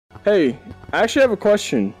Hey, I actually have a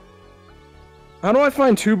question. How do I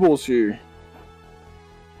find 2 balls here?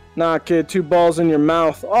 Nah, kid, 2 balls in your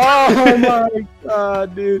mouth. Oh my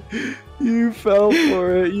god, dude. You fell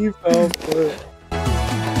for it. You fell for it.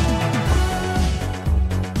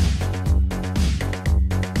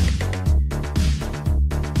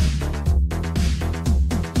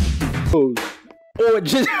 Oh, it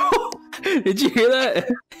just... Did you hear that?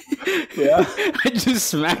 Yeah. I just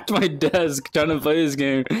smacked my desk trying to play this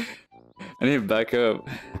game. I need to back up.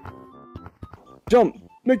 Jump!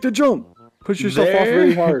 Make the jump! Push yourself off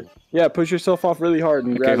really hard. Yeah, push yourself off really hard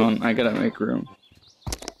and grab hold it. on, I gotta make room.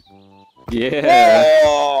 Yeah.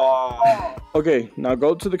 Oh! Okay, now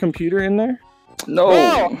go to the computer in there. No!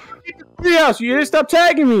 Oh! Yeah, so you didn't stop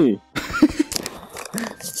tagging me!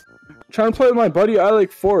 Trying to play with my buddy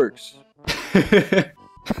ILikeForks.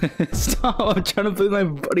 Stop, I'm trying to play with my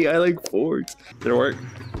buddy ILikeForks. Did it work?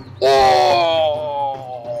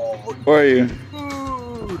 Oh! Where are you?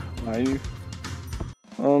 Are you?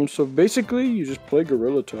 So basically, you just play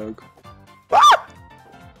Gorilla Tag. Ah!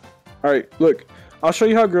 Alright, look. I'll show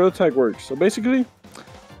you how Gorilla Tag works. So basically,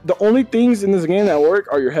 the only things in this game that work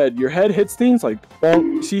are your head. Your head hits things like,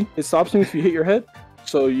 bonk. See? It stops things if you hit your head.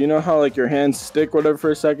 So you know how like your hands stick whatever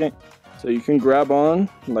for a second? So you can grab on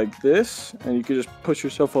like this, and you can just push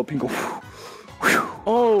yourself up and go.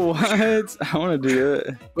 Oh, what? I want to do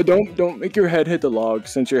it. But don't make your head hit the log,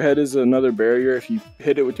 since your head is another barrier. If you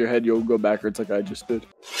hit it with your head, you'll go backwards like I just did.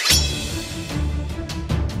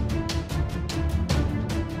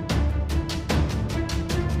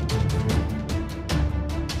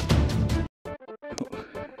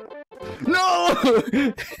 No!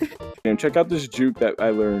 And check out this juke that I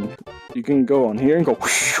learned. You can go on here and go.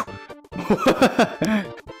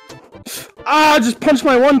 Ah! Just punched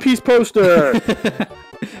my One Piece poster.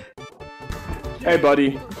 Hey,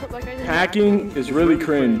 buddy. Hacking is really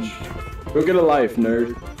cringe. Go get a life,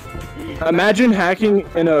 nerd. Imagine hacking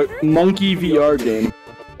in a monkey VR game.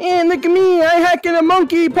 And look at me, I hack in a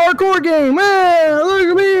monkey parkour game. Look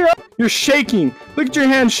at me. You're shaking. Look at your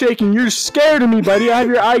hand shaking. You're scared of me, buddy. I have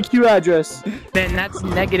your IQ address. Then that's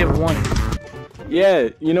 -1. Yeah,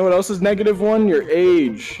 you know what else is -1? Your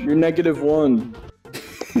age. You're -1.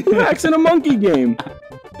 Who hacks in a monkey game?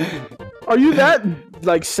 Are you that,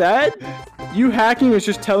 like, sad? You hacking is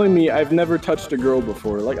just telling me I've never touched a girl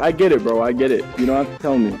before. Like, I get it, bro. I get it. You don't have to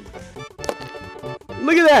tell me.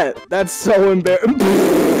 Look at that. That's so embarrassing.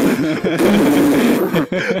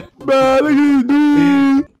 Bro, look at this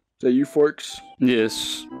dude. Is that you, Forks?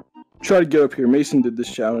 Yes. Try to get up here. Mason did this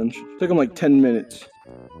challenge. It took him like 10 minutes.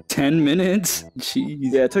 10 minutes?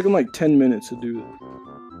 Jeez. Yeah, it took him like 10 minutes to do it.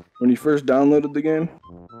 When he first downloaded the game.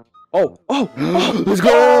 Oh! Let's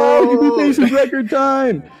go! Give me Mason's record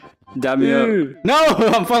time! Dab me up. No!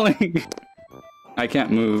 I'm falling! I can't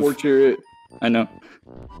move. Forks, you're it. I know.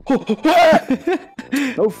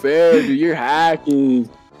 No fair, dude. You're hacking.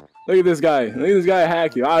 Look at this guy. Look at this guy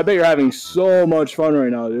hacking. I bet you're having so much fun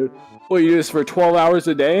right now, dude. What, you do this for 12 hours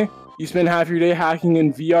a day? You spend half your day hacking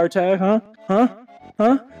in VR tag, huh? Huh?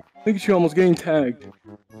 Look at you almost getting tagged.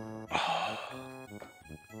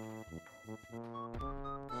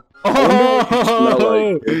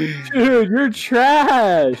 Oh! Dude, you're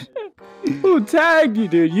trash. Who tagged you,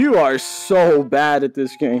 dude? You are so bad at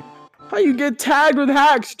this game. How you get tagged with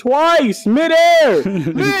hacks twice? Mid-air!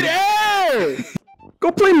 Mid-air!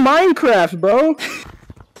 Go play Minecraft, bro.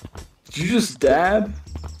 Did you just dab?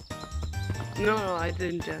 No, I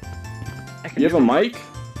didn't yet. You have a mic?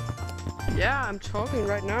 Yeah, I'm talking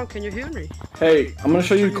right now. Can you hear me? Hey, I'm gonna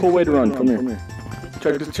show you a cool way to run. Come here.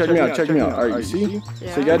 Check me out. Alright, you see?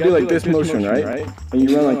 Yeah. So you gotta do like this motion, right? And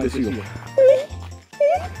you run like this. You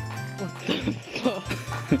go.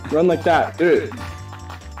 Run like that. Do it.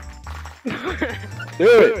 Do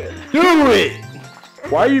it! Do it!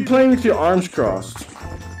 Why are you playing with your arms crossed?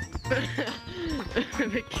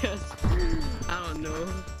 Because I don't know.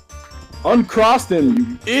 Uncross them,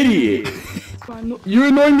 you idiot! You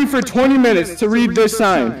annoyed me for 20 minutes to read this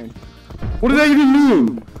sign. What does that even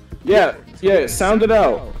mean? Yeah, sound it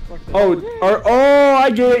out. Oh, I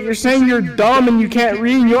get it. You're saying you're dumb and you can't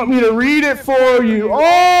read and you want me to read it for you.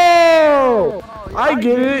 Oh! I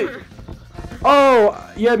get it. Oh,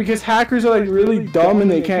 yeah, because hackers are like really dumb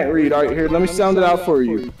and they can't read. Alright, here, let me sound it out for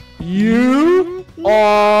you. You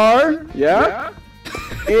are, yeah,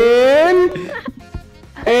 in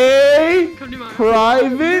a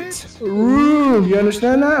private room. You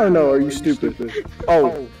understand that or no? Are you stupid?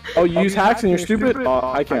 Oh, you use hacks and you're stupid?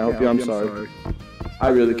 Oh, I can't help you. I'm sorry. I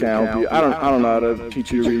really can't help you. I don't know how to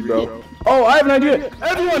teach you to read, bro. Oh, I have an idea.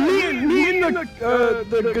 Everyone, meet in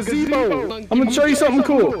the gazebo. I'm gonna show you something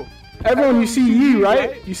cool. Everyone, you see Yi,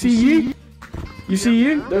 right? You see Yi? You see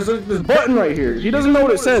Yi? There's this button right here. He doesn't know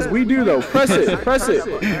what it says. We do though. Press it. Press it.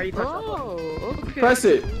 Oh, okay. Press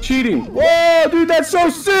it. Cheating. Whoa, dude, that's so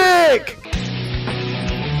sick!